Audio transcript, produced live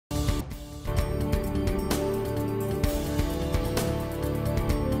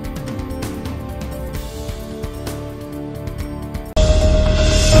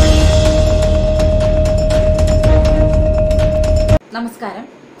നമസ്കാരം.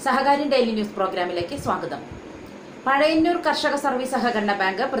 സഹകാര്യം daily news പ്രോഗ്രാമിലേക്ക് സ്വാഗതം. പഴയന്നൂർ കർഷക സർവീസ് സഹകരണ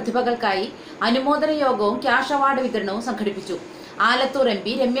ബാങ്ക് പ്രതിഭകൾക്കായി അനുമോദന യോഗവും ക്യാഷ് അവാർഡ് വിതരണവും സംഘടിപ്പിച്ചു. ആലത്തൂർ MP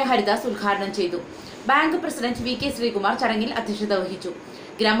രമ്യ ഹരിദാസ് ഉദ്ഘാടനം ചെയ്തു. ബാങ്ക് പ്രസിഡന്റ് VK ശ്രീകുമാർ ചടങ്ങിൽ അധ്യക്ഷത വഹിച്ചു.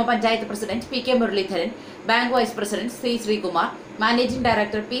 ഗ്രാമപഞ്ചായത്ത് president PK Muraleedharan, bank vice president C Sreekumar, managing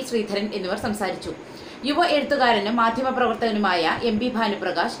director P Sreedharan എന്നിവർ സംസാരിച്ചു. യുവ എഴുത്തുകാരനും മാധ്യമപ്രവർത്തകനുമായ MP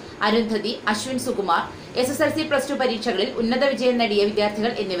ഭാനുപ്രകാശ്, അരുന്ധതി, അശ്വിൻ സുകുമാർ, SSLC+2 പരീക്ഷകളിൽ ഉന്നത വിജയം നേടിയ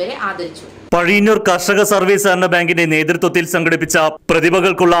വിദ്യാർത്ഥികൾ എന്നിവരെ ആദരിച്ചു. പഴയന്നൂർ കർഷക സർവീസ് സഹകരണ ബാങ്കിന്റെ നേതൃത്വത്തിൽ സംഘടിപ്പിച്ച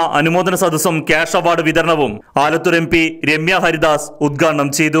പ്രതിഭകൾക്കുള്ള അനുമോദന സദസ്സും ക്യാഷ് അവാർഡ് വിതരണവും ആലത്തൂർ MP രമ്യ ഹരിദാസ്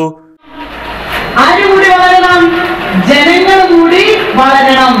ഉദ്ഘാടനം ചെയ്തു. ജനങ്ങൾ കൂടി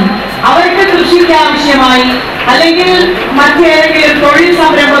വളരണം. അവർക്ക് കൃഷിക്ക് ആവശ്യമായി അല്ലെങ്കിൽ മറ്റേതെങ്കിലും തൊഴിൽ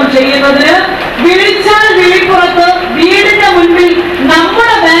സംരംഭം ചെയ്യുന്നതിന് വിളിച്ചാൽ വിളിപ്പുറത്ത് വീടിന്റെ മുൻപിൽ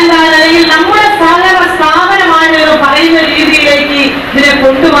നമ്മുടെ ബാങ്കാണ് അല്ലെങ്കിൽ നമ്മുടെ സഹകരണ സ്ഥാപനമാണ് എന്ന് പറയുന്ന രീതിയിലേക്ക് ഇതിനെ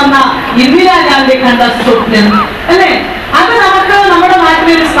കൊണ്ടുവന്ന ഇന്ദിരാഗാന്ധി കണ്ട സ്വപ്നം അല്ലെ, അത് നമുക്ക് നമ്മുടെ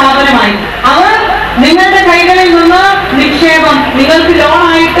നാട്ടിലൊരു സ്ഥാപനമായി. അവർ നിങ്ങളുടെ കൈകളിൽ നിന്ന് നിക്ഷേപം നിങ്ങൾക്ക്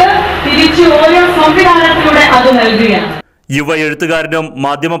ലോണായിട്ട് തിരിച്ച് ഓരോ സംവിധാനത്തിലൂടെ അത് നൽകുകയാണ്. യുവ എഴുത്തുകാരനും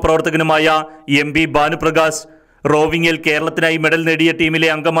മാധ്യമപ്രവർത്തകനുമായ MP ഭാനുപ്രകാശ്, റോവിംഗിൽ കേരളത്തിനായി മെഡൽ നേടിയ ടീമിലെ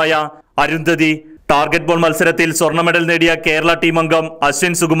അംഗമായ അരുന്ധതി, ടാർഗറ്റ് ബോൾ മത്സരത്തിൽ സ്വർണ്ണ മെഡൽ നേടിയ കേരള ടീം അംഗം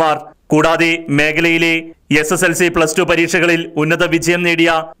അശ്വിൻ സുകുമാർ, കൂടാതെ മേഖലയിലെ SSLC+2 പരീക്ഷകളിൽ ഉന്നത വിജയം നേടിയ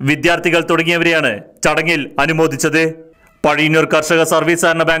വിദ്യാർത്ഥികൾ തുടങ്ങിയവരെയാണ് ചടങ്ങിൽ അനുമോദിച്ചത്. പഴയന്നൂർ കർഷക സർവീസ്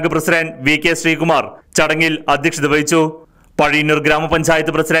സഹകരണ ബാങ്ക് പ്രസിഡന്റ് VK ശ്രീകുമാർ ചടങ്ങിൽ അധ്യക്ഷത വഹിച്ചു. പഴയന്നൂർ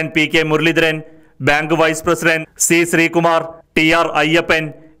ഗ്രാമപഞ്ചായത്ത് president PK Muraleedharan, bank vice president C Sreekumar, TR Ayyappan,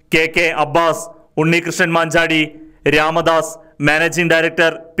 KK Abbas, Unnikrishnan Manchadi, Ramadas, managing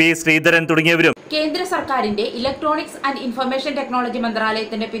director P Sreedharan തുടങ്ങിയവരും. കേന്ദ്ര സർക്കാരിന്റെ ഇലക്ട്രോണിക്സ് ആൻഡ് ഇൻഫർമേഷൻ ടെക്നോളജി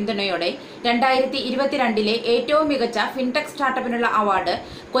മന്ത്രാലയത്തിന്റെ പിന്തുണയോടെ 2022 ഏറ്റവും മികച്ച ഫിൻടെക് സ്റ്റാർട്ടപ്പിനുള്ള അവാർഡ്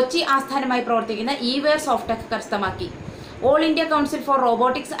കൊച്ചി ആസ്ഥാനമായി പ്രവർത്തിക്കുന്ന ഇവേർ സോഫ്റ്റ്ടെക് കരസ്ഥമാക്കി. All India council four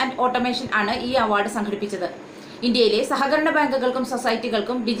robotics and automation ആണ് ഈ അവാർഡ് സംഘടിപ്പിച്ചത്. ഇന്ത്യയിലെ സഹകരണ ബാങ്കുകൾക്കും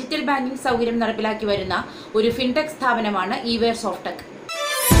സൊസൈറ്റികൾക്കും ഡിജിറ്റൽ ബാങ്കിംഗ് സൗകര്യം നടപ്പിലാക്കി വരുന്ന ഒരു ഫിൻടെക് സ്ഥാപനമാണ് ഇവേർ സോഫ്റ്റ്ടെക്.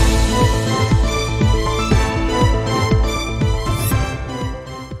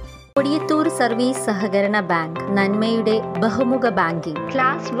 കൊടിയത്തൂർ സർവീസ് സഹകരണ ബാങ്ക് നന്മയുടെ ബഹുമുഖ ബാങ്കിംഗ്.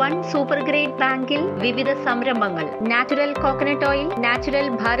 ക്ലാസ് 1 സൂപ്പർ ഗ്രേഡ് ബാങ്കിൽ വിവിധ സംരംഭങ്ങൾ: natural coconut oil, natural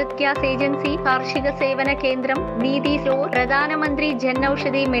Bharat gas agency, കാർഷിക സേവന കേന്ദ്രം, നീതി സ്റ്റോർ, പ്രധാനമന്ത്രി ജൻ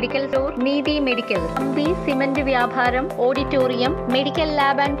ഔഷധി മെഡിക്കൽ സ്റ്റോർ, നീതി മെഡിക്കൽ, അമ്പി സിമന്റ് വ്യാപാരം, auditorium, medical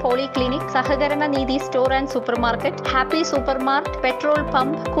lab and polyclinic, സഹകരണ നീതി store and super market, happy super market, petrol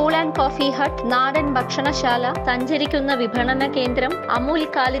pump, cool and coffee hut, നാടൻ ഭക്ഷണശാല, സഞ്ചരിക്കുന്ന വിപണന കേന്ദ്രം, അമൂൽ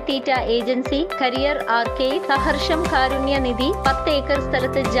കാലിത്തീറ്റ ഏജൻസി, കരിയർ ആർക്കേഡ്, സഹർഷം കാരുണ്യ നിധി, 10 ഏക്കർ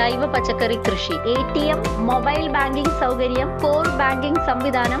സ്ഥലത്ത് ജൈവ പച്ചക്കറി കൃഷി, ATM, മൊബൈൽ ബാങ്കിംഗ് സൗകര്യം, കോർ ബാങ്കിംഗ്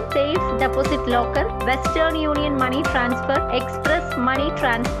സംവിധാനം, safe deposit locker, western union money transfer, express money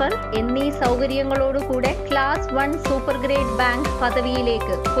transfer എന്നീ സൗകര്യങ്ങളോടുകൂടെ ക്ലാസ് 1 സൂപ്പർ ഗ്രേഡ് ബാങ്ക്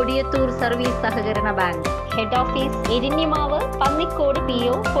പദവിയിലേക്ക് കൊടിയത്തൂർ സർവീസ് സഹകരണ bank. Head office Erinjimavu, Pannikode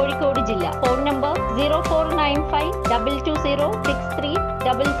PO, Kozhikode ജില്ല. Phone number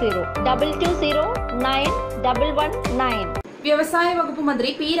 049522063000 22091119. വ്യവസായ വകുപ്പ് മന്ത്രി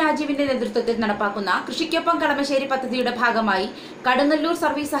P രാജീവിന്റെ നേതൃത്വത്തിൽ നടപ്പാക്കുന്ന കൃഷിക്കൊപ്പം കളമശ്ശേരി പദ്ധതിയുടെ ഭാഗമായി കടുങ്ങല്ലൂർ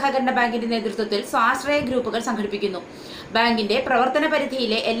സർവീസ് സഹകരണ ബാങ്കിന്റെ നേതൃത്വത്തിൽ സ്വാശ്രയ ഗ്രൂപ്പുകൾ സംഘടിപ്പിക്കുന്നു. ബാങ്കിന്റെ പ്രവർത്തന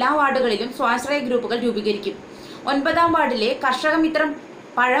പരിധിയിലെ എല്ലാ വാർഡുകളിലും സ്വാശ്രയ ഗ്രൂപ്പുകൾ രൂപീകരിക്കും. 9ാം വാർഡിലെ കർഷക മിത്രം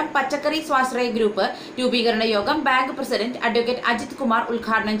പഴം പച്ചക്കറി സ്വാശ്രയ ഗ്രൂപ്പ് രൂപീകരണ യോഗം bank president advocate Ajith Kumar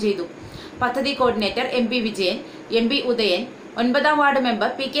ഉദ്ഘാടനം ചെയ്തു. പദ്ധതി coordinator MP Vijayan, MP Udayan, 9ാം ward member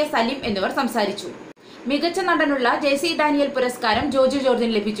PK Saleem എന്നിവർ സംസാരിച്ചു. മികച്ച നടനുള്ള JC ഡാനിയൽ പുരസ്കാരം ജോജു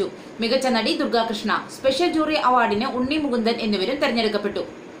ജോർജിന് ലഭിച്ചു. മികച്ച നടി ദുർഗാകൃഷ്ണ, സ്പെഷ്യൽ ജൂറി അവാർഡിന് ഉണ്ണി മുകുന്ദൻ എന്നിവരും തെരഞ്ഞെടുക്കപ്പെട്ടു.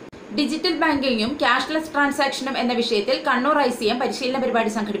 ഡിജിറ്റൽ ബാങ്കിങ്ങും ക്യാഷ്ലെസ് ട്രാൻസാക്ഷനും എന്ന വിഷയത്തിൽ കണ്ണൂർ ICM പരിശീലന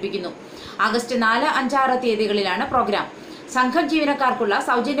പരിപാടി സംഘടിപ്പിക്കുന്നു. August 4, 5, 6 തീയതികളിലാണ് programme. സംഘം ജീവനക്കാർക്കുള്ള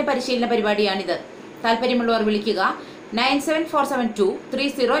സൗജന്യ പരിശീലന പരിപാടിയാണിത്. താല്പര്യമുള്ളവർ വിളിക്കുക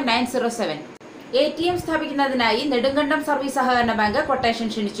 9747230907. ATM സ്ഥാപിക്കുന്നതിനായി നെടുങ്കണ്ടം സർവീസ് സഹകരണ ബാങ്ക് കൊട്ടേഷൻ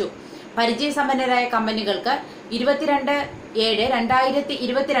ക്ഷണിച്ചു. പരിചയസമ്പന്നരായ കമ്പനികൾക്ക്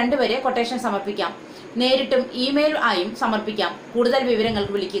 22/7/2022 വരെ കൊട്ടേഷൻ സമർപ്പിക്കാം. നേരിട്ടും ഇമെയിൽ ആയും സമർപ്പിക്കാം. കൂടുതൽ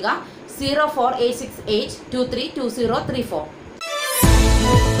വിവരങ്ങൾക്ക് വിളിക്കുക 04868232034.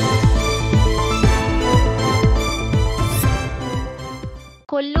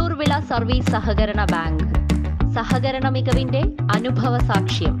 കൊല്ലൂർ വിള സർവീസ് സഹകരണ ബാങ്ക് സഹകരണ മികവിന്റെ അനുഭവ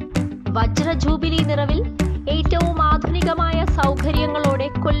സാക്ഷ്യം. വജ്ര ജൂബിലി നിറവിൽ ഏറ്റവും ആധുനികമായ സൗകര്യങ്ങളോടെ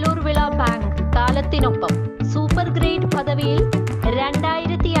കൊല്ലൂർ വിള ബാങ്ക് കാലത്തിനൊപ്പം. സൂപ്പർ ഗ്രേഡ് പദവിയിൽ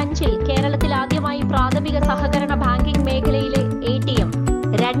 2005 കേരളത്തിൽ ആദ്യമായി പ്രാഥമിക സഹകരണ ബാങ്കിംഗ് മേഖലയിലെ ATM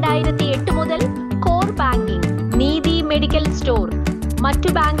 2008 മുതൽ കോർ ബാങ്കിംഗ്, നീതി മെഡിക്കൽ സ്റ്റോർ. മറ്റു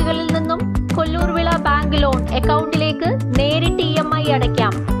ബാങ്കുകളിൽ നിന്നും കൊല്ലൂർവിള ബാങ്ക് ലോൺ അക്കൗണ്ടിലേക്ക് നേരിട്ട് EMI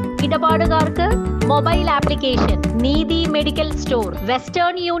അടയ്ക്കാം. ഇടപാടുകാർക്ക് മൊബൈൽ ആപ്ലിക്കേഷൻ നീതി medical store,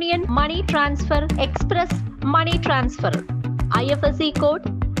 western union money transfer, express money transfer, IFSC code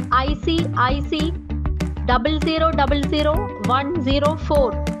ICIC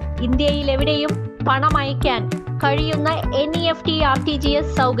 00000104. ഇന്ത്യയിൽ എവിടെയും പണം അയക്കാൻ കഴിയുന്ന NEFT RTGS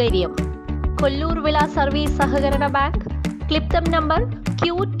സൗകര്യം. കൊല്ലൂർവിള സർവീസ് സഹകരണ bank, ക്ലിപ്തം number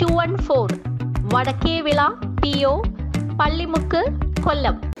Q214, Vadakkevila PO, Pallimukku,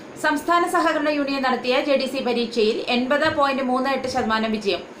 കൊല്ലം. സംസ്ഥാന സഹകരണ യൂണിയൻ നടത്തിയ JDC പരീക്ഷയിൽ 80.38%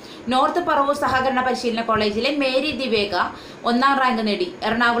 വിജയം. നോർത്ത് പറവൂർ സഹകരണ പരിശീലന കോളേജിലെ മേരി ദിവേഗ 1ാം റാങ്ക് നേടി.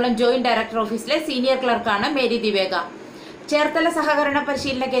 എറണാകുളം ജോയിന്റ് ഡയറക്ടർ ഓഫീസിലെ സീനിയർ ക്ലർക്കാണ് മേരി ദിവേഗ. ചേർത്തല സഹകരണ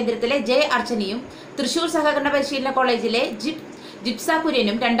പരിശീലന കേന്ദ്രത്തിലെ J അർച്ചനയും തൃശൂർ സഹകരണ പരിശീലന കോളേജിലെ ജിപ്സ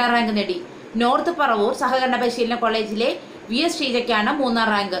കുര്യനും 2ാം റാങ്ക് നേടി. നോർത്ത് പറവൂർ സഹകരണ പരിശീലന കോളേജിലെ VS ഷീജയ്ക്കാണ് 3ാം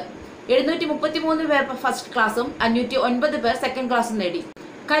റാങ്ക്. 733 പേർ ഫസ്റ്റ് ക്ലാസും 509 പേർ സെക്കൻഡ് ക്ലാസും നേടി.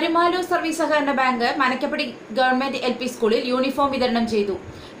 കരുമാലൂർ സർവീസ് സഹകരണ ബാങ്ക് മനക്കപ്പടി ഗവൺമെന്റ് LP സ്കൂളിൽ യൂണിഫോം വിതരണം ചെയ്തു.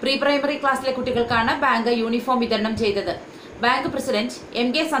 പ്രീ പ്രൈമറി ക്ലാസ്സിലെ കുട്ടികൾക്കാണ് ബാങ്ക് യൂണിഫോം വിതരണം ചെയ്തത്. ബാങ്ക് പ്രസിഡന്റ്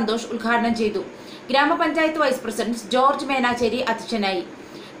MK സന്തോഷ് ഉദ്ഘാടനം ചെയ്തു. ഗ്രാമപഞ്ചായത്ത് വൈസ് പ്രസിഡന്റ് ജോർജ് മേനാച്ചേരി അധ്യക്ഷനായി.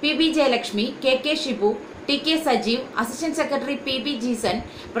 PB Jayalakshmi, KK Shibu, TK Sajeev, assistant secretary PB Jeesan,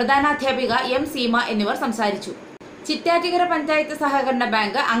 പ്രധാനാധ്യാപിക M Seema എന്നിവർ സംസാരിച്ചു. ചിറ്റാറ്റുകര പഞ്ചായത്ത് സഹകരണ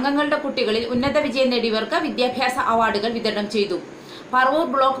ബാങ്ക് അംഗങ്ങളുടെ കുട്ടികളിൽ ഉന്നത വിജയം നേടിയവർക്ക് വിദ്യാഭ്യാസ അവാർഡുകൾ വിതരണം ചെയ്തു. പറവൂർ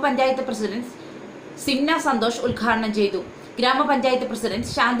ബ്ലോക്ക് പഞ്ചായത്ത് പ്രസിഡന്റ് സിംന സന്തോഷ് ഉദ്ഘാടനം ചെയ്തു. ഗ്രാമപഞ്ചായത്ത് പ്രസിഡന്റ്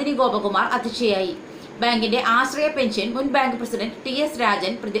ശാന്തിനി ഗോപകുമാർ അധ്യക്ഷയായി. ബാങ്കിന്റെ ആശ്രയ പെൻഷൻ മുൻ ബാങ്ക് പ്രസിഡന്റ് TS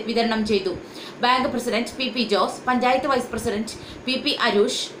രാജൻ വിതരണം ചെയ്തു. Bank president PP Jose, panchayat vice president PP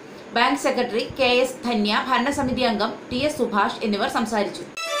Arush, bank secretary KS Dhanya, ഭരണസമിതി അംഗം TS സുഭാഷ് എന്നിവർ സംസാരിച്ചു.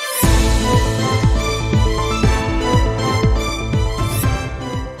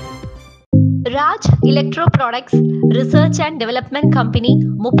 Raj electro products research and development company,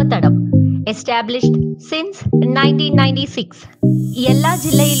 Muppathadam. Established since 1996. എല്ലാ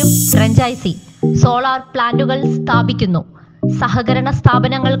ജില്ലയിലും ഫ്രാഞ്ചൈസി സോളാർ പ്ലാന്റുകൾ സ്ഥാപിക്കുന്നു. സഹകരണ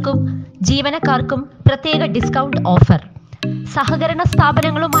സ്ഥാപനങ്ങൾക്കും ജീവനക്കാർക്കും പ്രത്യേക ഡിസ്കൗണ്ട് ഓഫർ. സഹകരണ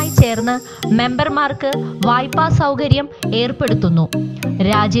സ്ഥാപനങ്ങളുമായി ചേർന്ന് മെമ്പർമാർക്ക് വായ്പാ സൗകര്യം ഏർപ്പെടുത്തുന്നു.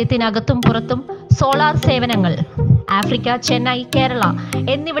 രാജ്യത്തിനകത്തും പുറത്തും സോളാർ സേവനങ്ങൾ. ആഫ്രിക്ക, ചെന്നൈ, കേരള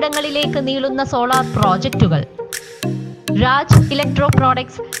എന്നിവിടങ്ങളിലേക്ക് നീളുന്ന സോളാർ പ്രോജക്റ്റുകൾ. Raj electro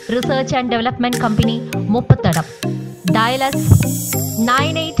products research and development company, Muppathadam. Dial us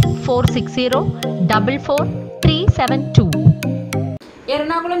 9846044372.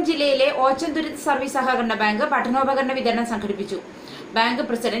 Ernakulam ജില്ലയിലെ ഓച്ചന്തുരുത്ത് സർവീസ് സഹകരണ ബാങ്ക് പഠനോപകരണ വിതരണം സംഘടിപ്പിച്ചു. ബാങ്ക്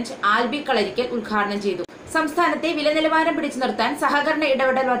പ്രസിഡന്റ് ആൽബി കളരിക്കൽ ഉദ്ഘാടനം ചെയ്തു. സംസ്ഥാനത്തെ വില നിലവാരം പിടിച്ചു നിർത്താൻ സഹകരണ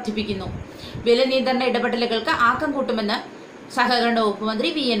ഇടപെടൽ വർദ്ധിപ്പിക്കുന്നു. വില നിയന്ത്രണ ഇടപെടലുകൾക്ക് ആക്കം കൂട്ടുമെന്ന് സഹകരണ വകുപ്പ് മന്ത്രി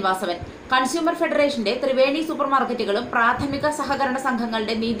VN വാസവൻ. കൺസ്യൂമർ ഫെഡറേഷന്റെ ത്രിവേണി സൂപ്പർ മാർക്കറ്റുകളും പ്രാഥമിക സഹകരണ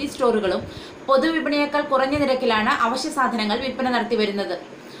സംഘങ്ങളുടെ നീതി സ്റ്റോറുകളും പൊതുവിപണിയേക്കാൾ കുറഞ്ഞ നിരക്കിലാണ് അവശ്യ സാധനങ്ങൾ വിൽപ്പന നടത്തിവരുന്നത്.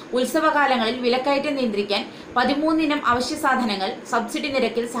 ഉത്സവകാലങ്ങളിൽ വിലക്കയറ്റം നിയന്ത്രിക്കാൻ 13 ഇനം അവശ്യ സാധനങ്ങൾ സബ്സിഡി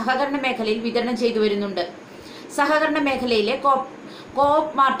നിരക്കിൽ സഹകരണ മേഖലയിൽ വിതരണം ചെയ്തു വരുന്നുണ്ട്. സഹകരണ മേഖലയിലെ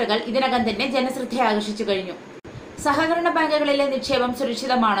കോഓപ്പ് മാർട്ടുകൾ ഇതിനകം തന്നെ ജനശ്രദ്ധ ആകർഷിച്ചു കഴിഞ്ഞു. സഹകരണ ബാങ്കുകളിലെ നിക്ഷേപം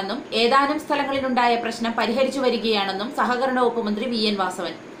സുരക്ഷിതമാണെന്നും ഏതാനും സ്ഥലങ്ങളിലുണ്ടായ പ്രശ്നം പരിഹരിച്ചു വരികയാണെന്നും സഹകരണ വകുപ്പ് മന്ത്രി VN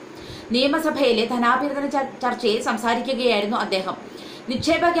വാസവൻ. നിയമസഭയിലെ ധനാഭ്യർത്ഥന ചർച്ചയിൽ സംസാരിക്കുകയായിരുന്നു അദ്ദേഹം.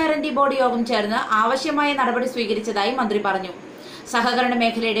 നിക്ഷേപ ഗ്യാരണ്ടി ബോർഡ് യോഗം ചേർന്ന് ആവശ്യമായ നടപടി സ്വീകരിച്ചതായി മന്ത്രി പറഞ്ഞു. സഹകരണ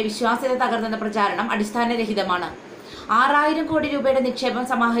മേഖലയുടെ വിശ്വാസ്യത തകർന്നെന്ന പ്രചാരണം അടിസ്ഥാനരഹിതമാണ്. 6000 കോടി രൂപയുടെ നിക്ഷേപം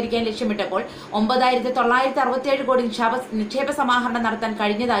സമാഹരിക്കാൻ ലക്ഷ്യമിട്ടപ്പോൾ 9967 കോടി നിക്ഷേപ സമാഹരണം നടത്താൻ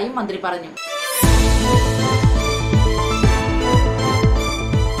കഴിഞ്ഞതായും മന്ത്രി പറഞ്ഞു.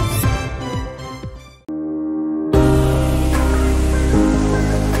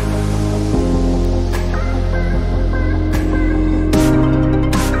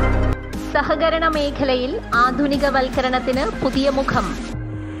 സഹകരണ മേഖലയിൽ ആധുനികവൽക്കരണത്തിന് പുതിയ മുഖം.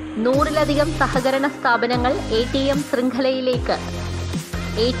 100-ലധികം സഹകരണ സ്ഥാപനങ്ങൾ ATM ശൃംഖലയിലേക്ക്.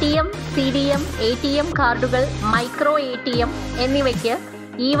 ATM, CDM, ATM കാർഡുകൾ, മൈക്രോ ATM എന്നിവയ്ക്ക്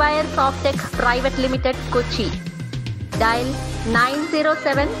E-Wire Softech private limited, Kochi. Dial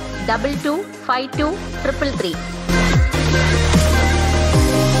 9072252333.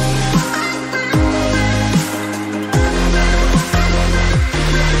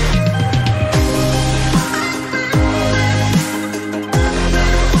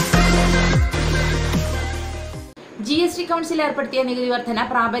 GST council ഏർപ്പെടുത്തിയ നികുതി വർധന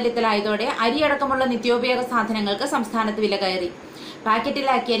പ്രാബല്യത്തിലായതോടെ അരിയടക്കമുള്ള നിത്യോപയോഗ സാധനങ്ങൾക്ക് സംസ്ഥാനത്ത് വില കയറി.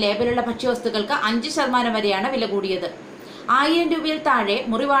 പാക്കറ്റിലാക്കിയ ലേബലുള്ള ഭക്ഷ്യവസ്തുക്കൾക്ക് 5% വരെയാണ് വില കൂടിയത്. 1000 രൂപയിൽ താഴെ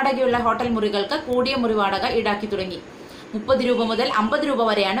മുറിവാടകയുള്ള ഹോട്ടൽ മുറികൾക്ക് കൂടിയ മുറിവാടക ഈടാക്കി തുടങ്ങി. 30 രൂപ മുതൽ 50 രൂപ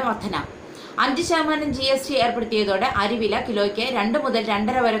വരെയാണ് വർധന. 5% GST ഏർപ്പെടുത്തിയതോടെ അരിവില കിലോയ്ക്ക് 2 മുതൽ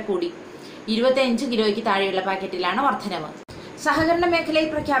 2.5 വരെ കൂടി. 25 കിലോയ്ക്ക് താഴെയുള്ള പാക്കറ്റിലാണ് വർധനവ്. സഹകരണ മേഖലയിൽ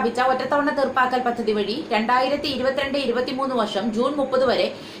പ്രഖ്യാപിച്ച ഒറ്റത്തവണ തീർപ്പാക്കൽ പദ്ധതി വഴി 2022-23 വർഷം ജൂൺ 30 വരെ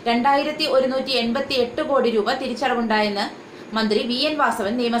 2188 കോടി രൂപ തിരിച്ചടവുണ്ടായെന്ന് മന്ത്രി VN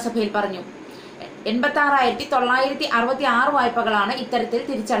വാസവൻ നിയമസഭയിൽ പറഞ്ഞു. 86,966 വായ്പകളാണ് ഇത്തരത്തിൽ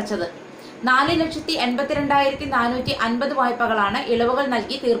തിരിച്ചടച്ചത്. 4,82,450 വായ്പകളാണ് ഇളവുകൾ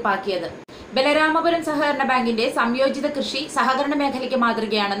നൽകി തീർപ്പാക്കിയത്. ബലരാമപുരം സഹകരണ ബാങ്കിന്റെ സംയോജിത കൃഷി സഹകരണ മേഖലയ്ക്ക്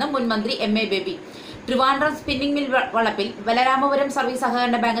മാതൃകയാണെന്ന് മുൻമന്ത്രി MA baby. Trivandrum spinning mill വളപ്പിൽ ബലരാമപുരം സർവീസ്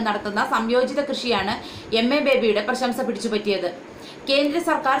സഹകരണ ബാങ്ക് നടത്തുന്ന സംയോജിത കൃഷിയാണ് MA ബേബിയുടെ പ്രശംസ പിടിച്ചുപറ്റിയത്. കേന്ദ്ര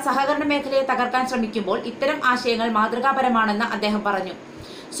സർക്കാർ സഹകരണ മേഖലയെ തകർക്കാൻ ശ്രമിക്കുമ്പോൾ ഇത്തരം ആശയങ്ങൾ മാതൃകാപരമാണെന്ന് അദ്ദേഹം പറഞ്ഞു.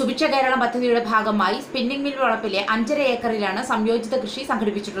 സുഭിക്ഷ കേരളം പദ്ധതിയുടെ ഭാഗമായി സ്പിന്നിംഗ് മിൽ വളപ്പിലെ 5.5 ഏക്കറിലാണ് സംയോജിത കൃഷി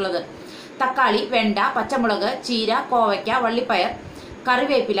സംഘടിപ്പിച്ചിട്ടുള്ളത്. തക്കാളി, വെണ്ട, പച്ചമുളക്, ചീര, കോവയ്ക്ക, വള്ളിപ്പയർ,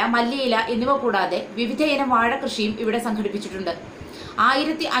 കറിവേപ്പില, മല്ലിയില എന്നിവ കൂടാതെ വിവിധയിനം വാഴ കൃഷിയും ഇവിടെ സംഘടിപ്പിച്ചിട്ടുണ്ട്.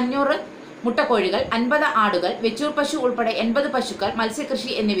 1500 മുട്ടക്കോഴികൾ, 50 ആടുകൾ, വെച്ചൂർ പശു ഉൾപ്പെടെ 80 പശുക്കൾ,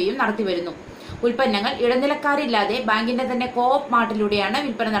 മത്സ്യകൃഷി എന്നിവയും നടത്തിവരുന്നു. ഉൽപ്പന്നങ്ങൾ ഇടനിലക്കാരില്ലാതെ ബാങ്കിന്റെ തന്നെ കോഓപ്പ് മാർട്ടിലൂടെയാണ്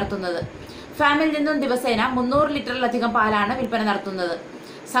വിൽപ്പന നടത്തുന്നത്. ഫാമിൽ നിന്നും ദിവസേന 300 ലിറ്ററിലധികം പാലാണ് വിൽപ്പന നടത്തുന്നത്.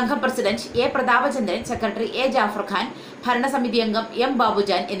 സംഘം president A Prathapachandran, secretary A Jafar Khan, ഭരണസമിതി അംഗം M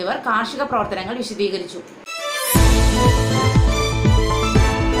ബാബുജാൻ എന്നിവർ കാർഷിക പ്രവർത്തനങ്ങൾ വിശദീകരിച്ചു.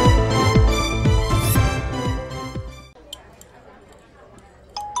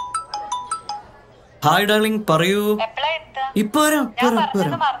 ഹായ് ഡാർലിംഗ്, പറയൂ. ഇപ്പൊ വരാം.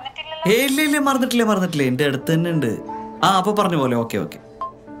 ഇല്ല മറന്നിട്ടില്ല, എന്റെ അടുത്ത് തന്നെ ഉണ്ട്. അപ്പൊ പറഞ്ഞ പോലെ. ഓക്കെ.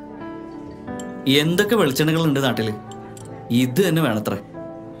 എന്തൊക്കെ വെളിച്ചെണ്ണകൾ ഉണ്ട് നാട്ടില്? ഇത് തന്നെ വേണത്രേ.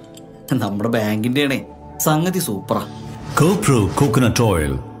 നമ്മുടെ ബാങ്കിന്റെ ആണേ, സംഗതി സൂപ്പറാ. Cooperative coconut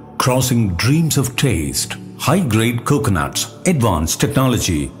oil, crossing dreams of taste. High grade coconuts, advanced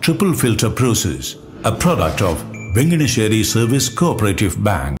technology, triple filter process. A product of Venganesheri Service Cooperative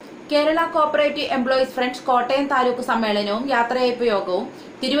Bank. Kerala cooperative employees front Kottayam taluk സമ്മേളനവും യാത്രയയപ്പ് യോഗവും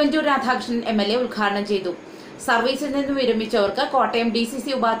തിരുവഞ്ചൂർ രാധാകൃഷ്ണൻ MLA ഉദ്ഘാടനം ചെയ്തു. സർവീസിൽ നിന്നും വിരമിച്ചവർക്ക് കോട്ടയം DCC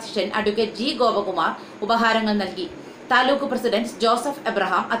ഉപാധ്യക്ഷൻ അഡ്വക്കേറ്റ് G ഗോപകുമാർ ഉപഹാരങ്ങൾ നൽകി. താലൂക്ക് പ്രസിഡന്റ് ജോസഫ്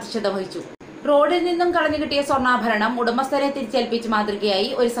എബ്രഹാം അധ്യക്ഷത വഹിച്ചു. റോഡിൽ നിന്നും കളഞ്ഞു കിട്ടിയ സ്വർണ്ണാഭരണം ഉടമസ്ഥരെ തിരിച്ചേൽപ്പിച്ച് മാതൃകയായി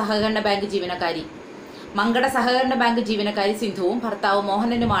ഒരു സഹകരണ ബാങ്ക് ജീവനക്കാരി. മങ്കട സഹകരണ ബാങ്ക് ജീവനക്കാരി സിന്ധുവും ഭർത്താവ്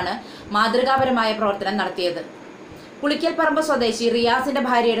മോഹനനുമാണ് മാതൃകാപരമായ പ്രവർത്തനം നടത്തിയത്. പുളിക്കൽ പറമ്പ് സ്വദേശി റിയാസിന്റെ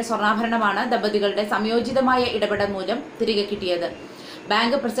ഭാര്യയുടെ സ്വർണ്ണാഭരണമാണ് ദമ്പതികളുടെ സംയോജിതമായ ഇടപെടൽ മൂലം തിരികെ കിട്ടിയത്.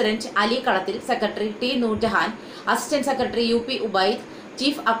 ബാങ്ക് പ്രസിഡന്റ് അലി കളത്തിൽ, secretary T Nurjahan, assistant secretary UP Ubaid,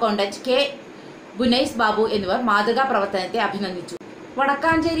 chief accountant K ഗുനൈസ് Babu എന്നിവർ മാതൃകാ പ്രവർത്തനത്തെ അഭിനന്ദിച്ചു.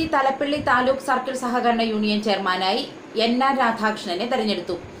 വടക്കാഞ്ചേരി തലപ്പള്ളി താലൂക്ക് സർക്കിൾ സഹകരണ യൂണിയൻ ചെയർമാനായി NR രാധാകൃഷ്ണനെ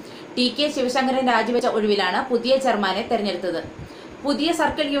തെരഞ്ഞെടുത്തു. TK ശിവശങ്കരൻ രാജിവെച്ച ഒഴിവിലാണ് പുതിയ ചെയർമാനെ തെരഞ്ഞെടുത്തത്. പുതിയ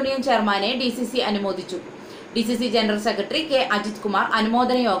സർക്കിൾ യൂണിയൻ ചെയർമാനെ DCC അനുമോദിച്ചു. DCC general secretary K Ajith Kumar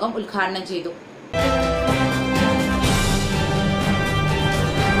അനുമോദന യോഗം ഉദ്ഘാടനം ചെയ്തു.